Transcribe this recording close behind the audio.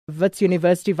Wits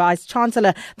University Vice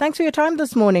Chancellor. Thanks for your time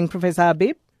this morning, Professor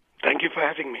Habib. Thank you for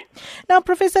having me. Now,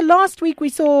 Professor, last week we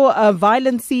saw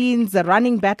violent scenes,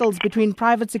 running battles between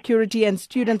private security and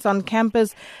students on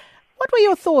campus. What were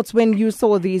your thoughts when you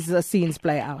saw these scenes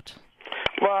play out?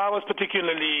 Well, I was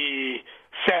particularly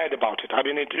sad about it. I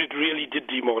mean, it really did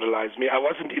demoralize me. I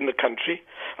wasn't in the country.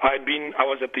 I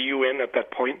was at the UN at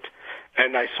that point,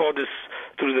 and I saw this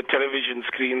through the television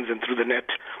screens and through the net.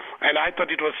 And I thought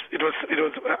it was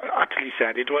utterly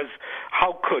sad. It was,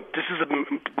 how could this is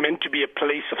meant to be a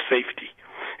place of safety?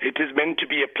 It is meant to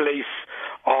be a place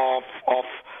of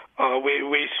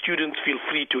where students feel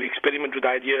free to experiment with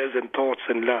ideas and thoughts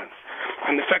and learn.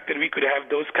 And the fact that we could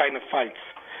have those kind of fights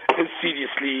is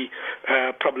seriously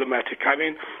problematic. I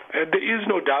mean, there is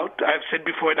no doubt, I've said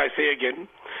before and I say again,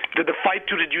 that the fight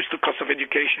to reduce the cost of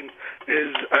education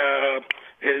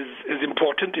is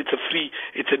important.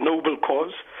 It's a noble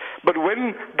cause. But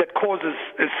when that cause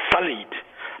is sullied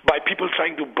by people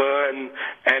trying to burn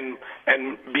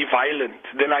and be violent,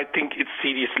 then I think it's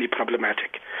seriously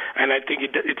problematic. And I think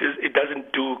it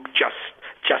doesn't do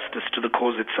justice to the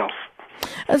cause itself.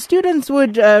 Students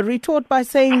would retort by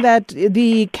saying that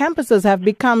the campuses have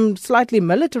become slightly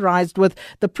militarized with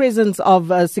the presence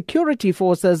of security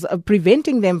forces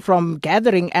preventing them from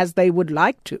gathering as they would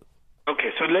like to.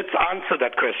 Okay, so let's answer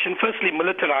that question. Firstly,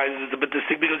 militarized is a bit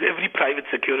distinct because every private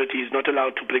security is not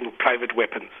allowed to bring private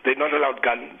weapons. They're not allowed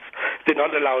guns. They're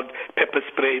not allowed pepper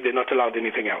spray. They're not allowed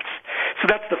anything else. So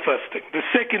that's the first thing. The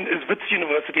second is Wits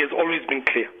University has always been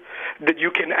clear that you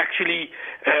can actually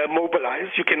mobilize,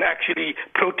 you can actually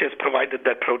protest provided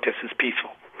that protest is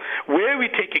peaceful. Where we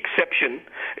take exception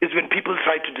is when people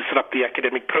try to disrupt the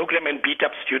academic program and beat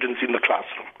up students in the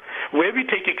classroom. Where we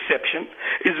take exception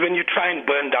is when you try and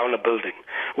burn down a building.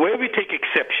 Where we take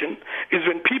exception is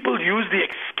when people use the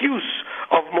excuse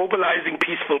of mobilizing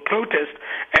peaceful protest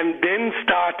and then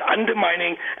start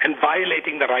undermining and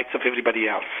violating the rights of everybody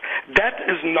else. That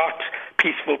is not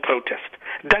peaceful protest.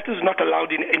 That is not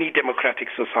allowed in any democratic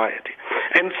society.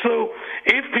 And so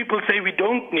if people say we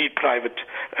don't need private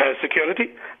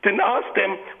security, then ask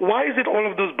them, why is it all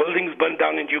of those buildings burned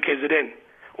down in UKZN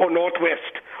or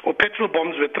Northwest, or petrol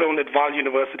bombs were thrown at Wits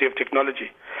University of Technology?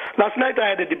 Last night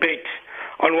I had a debate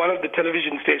on one of the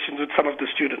television stations with some of the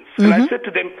students. And I said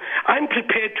to them, I'm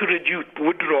prepared to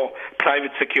withdraw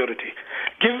private security.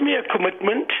 Give me a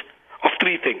commitment of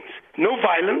three things: no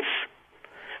violence,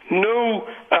 no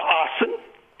arson,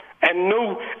 and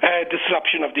no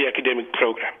disruption of the academic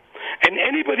program. And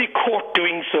anybody caught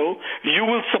doing so, you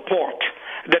will support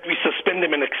that we suspend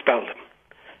them and expel them.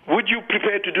 Would you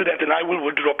prepare to do that? And I will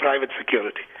withdraw private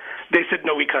security. They said,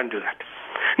 no, we can't do that.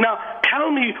 Now,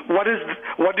 tell me, what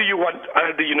do you want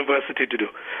the university to do?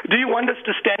 Do you want us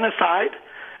to stand aside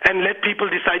and let people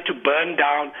decide to burn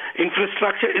down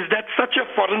infrastructure? Is that such a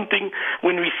foreign thing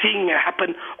when we're seeing it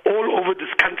happen all over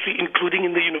this country, including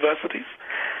in the universities?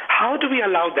 How do we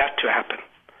allow that to happen?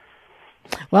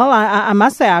 Well, I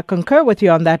must say I concur with you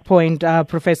on that point,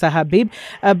 Professor Habib.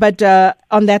 But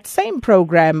on that same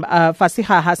program,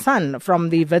 Fasiha Hassan from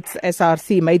the Wits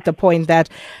SRC made the point that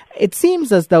it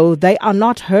seems as though they are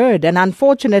not heard. And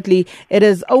unfortunately, it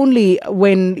is only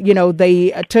when,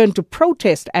 they turn to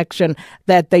protest action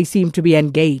that they seem to be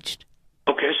engaged.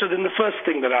 Okay, so then the first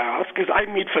thing that I ask is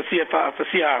I meet Fasiha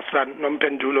Hassan,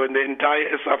 Nompendulo, and the entire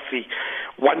SRC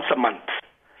once a month.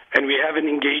 And we have an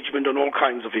engagement on all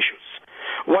kinds of issues.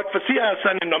 What Fasiha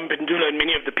Hassan and Nompendulo and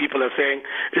many of the people are saying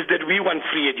is that we want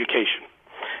free education.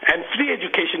 And free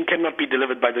education cannot be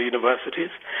delivered by the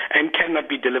universities and cannot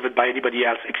be delivered by anybody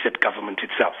else except government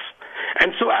itself.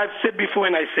 And so I've said before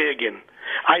and I say again,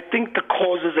 I think the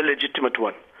cause is a legitimate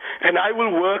one. And I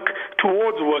will work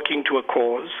towards working to a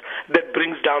cause that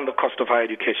brings down the cost of higher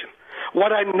education.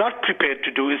 What I'm not prepared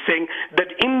to do is saying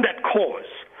that in that cause,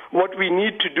 what we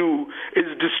need to do is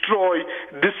destroy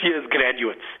this year's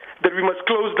graduates, that we must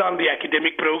close down the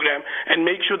academic program and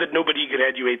make sure that nobody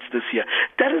graduates this year.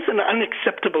 That is an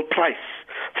unacceptable price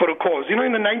for a cause. In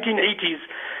the 1980s,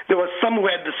 there was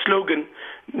somewhere the slogan,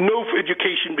 no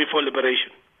education before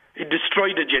liberation. It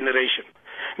destroyed a generation.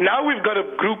 Now we've got a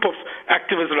group of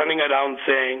activists running around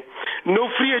saying, no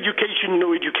free education,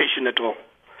 no education at all.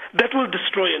 That will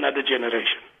destroy another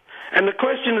generation. And the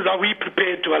question is, are we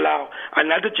prepared to allow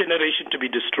another generation to be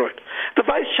destroyed? The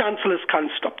vice-chancellors can't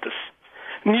stop this.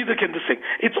 Neither can the thing.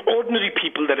 It's ordinary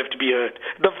people that have to be heard.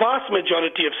 The vast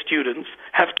majority of students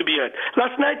have to be heard.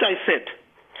 Last night I said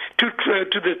to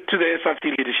the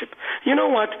SRC leadership, you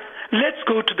know what, let's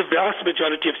go to the vast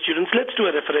majority of students, let's do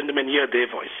a referendum and hear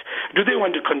their voice. Do they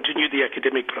want to continue the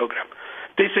academic program?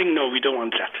 They're saying, no, we don't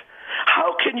want that.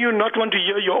 How can you not want to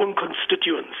hear your own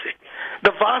constituency?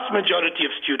 the vast majority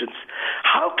of students.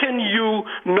 How can you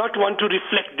not want to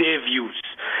reflect their views?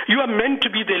 You are meant to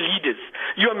be their leaders.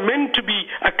 You are meant to be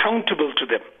accountable to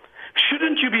them.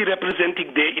 Shouldn't you be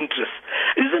representing their interests?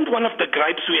 Isn't one of the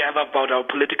gripes we have about our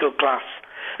political class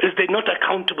is they're not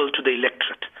accountable to the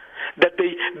electorate? That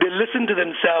they listen to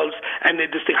themselves and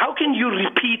they just think, how can you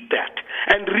repeat that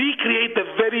and recreate the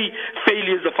very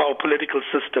failures of our political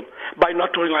system by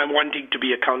not wanting to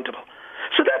be accountable?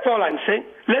 So that's all I'm saying.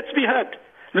 Let's be heard.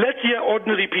 Let's hear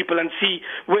ordinary people and see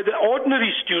whether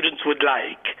ordinary students would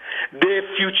like their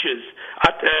futures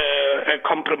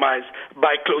compromised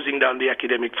by closing down the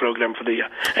academic program for the year.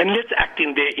 And let's act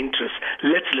in their interests.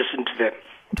 Let's listen to them.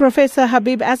 Professor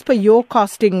Habib, as per your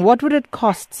costing, what would it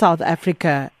cost South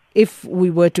Africa if we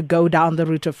were to go down the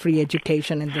route of free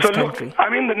education in this country? Look, I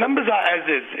mean, the numbers are as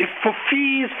is. If for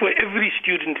fees for every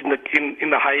student in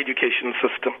the higher education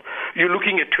system, you're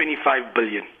looking at 25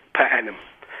 billion per annum.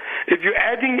 If you're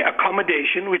adding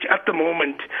accommodation, which at the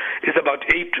moment is about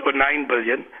 8 or 9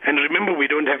 billion, and remember we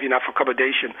don't have enough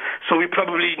accommodation, so we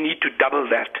probably need to double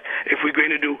that if we're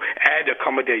going to add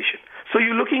accommodation. So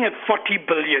you're looking at 40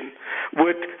 billion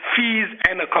with fees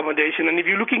and accommodation, and if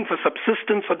you're looking for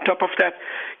subsistence on top of that,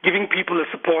 giving people a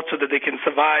support so that they can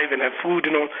survive and have food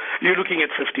and all, you're looking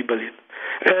at 50 billion.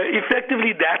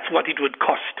 Effectively, that's what it would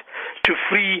cost to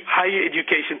free higher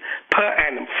education per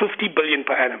annum, 50 billion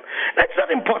per annum. That's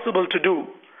not impossible to do,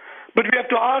 but we have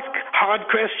to ask hard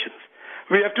questions.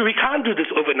 We can't do this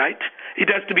overnight.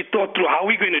 It has to be thought through. How are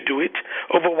we going to do it?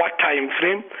 Over what time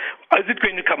frame? Is it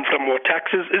going to come from more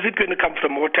taxes? Is it going to come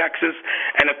from more taxes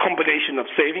and a combination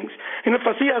of savings? You know,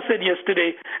 Fasiha said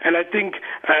yesterday, and I think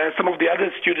some of the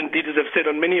other student leaders have said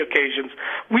on many occasions,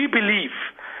 we believe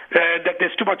that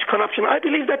there's too much corruption. I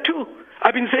believe that too.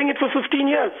 I've been saying it for 15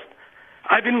 years.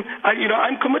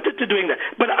 I'm committed to doing that.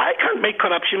 But I can't make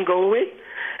corruption go away.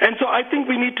 And so I think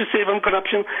we need to save on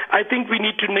corruption. I think we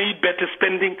need better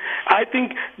spending. I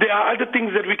think there are other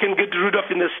things that we can get rid of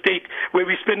in the state where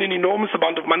we spend an enormous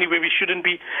amount of money where we shouldn't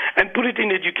be and put it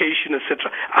in education, etc.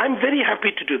 I'm very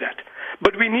happy to do that.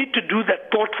 But we need to do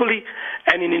that thoughtfully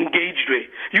and in an engaged way.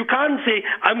 You can't say,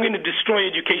 I'm going to destroy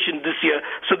education this year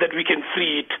so that we can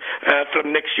free it from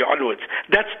next year onwards.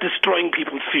 That's destroying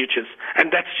people's futures,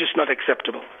 and that's just not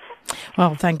acceptable.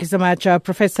 Well, thank you so much,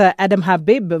 Professor Adam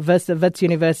Habib, Wits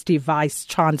University Vice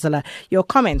Chancellor. Your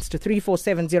comments to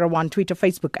 34701, Twitter,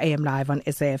 Facebook, AM Live on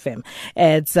SAFM.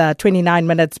 It's 29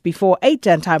 minutes before 8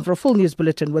 and time for a full news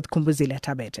bulletin with Kumbuzile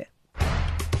Tabete.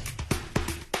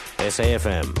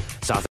 SAFM. South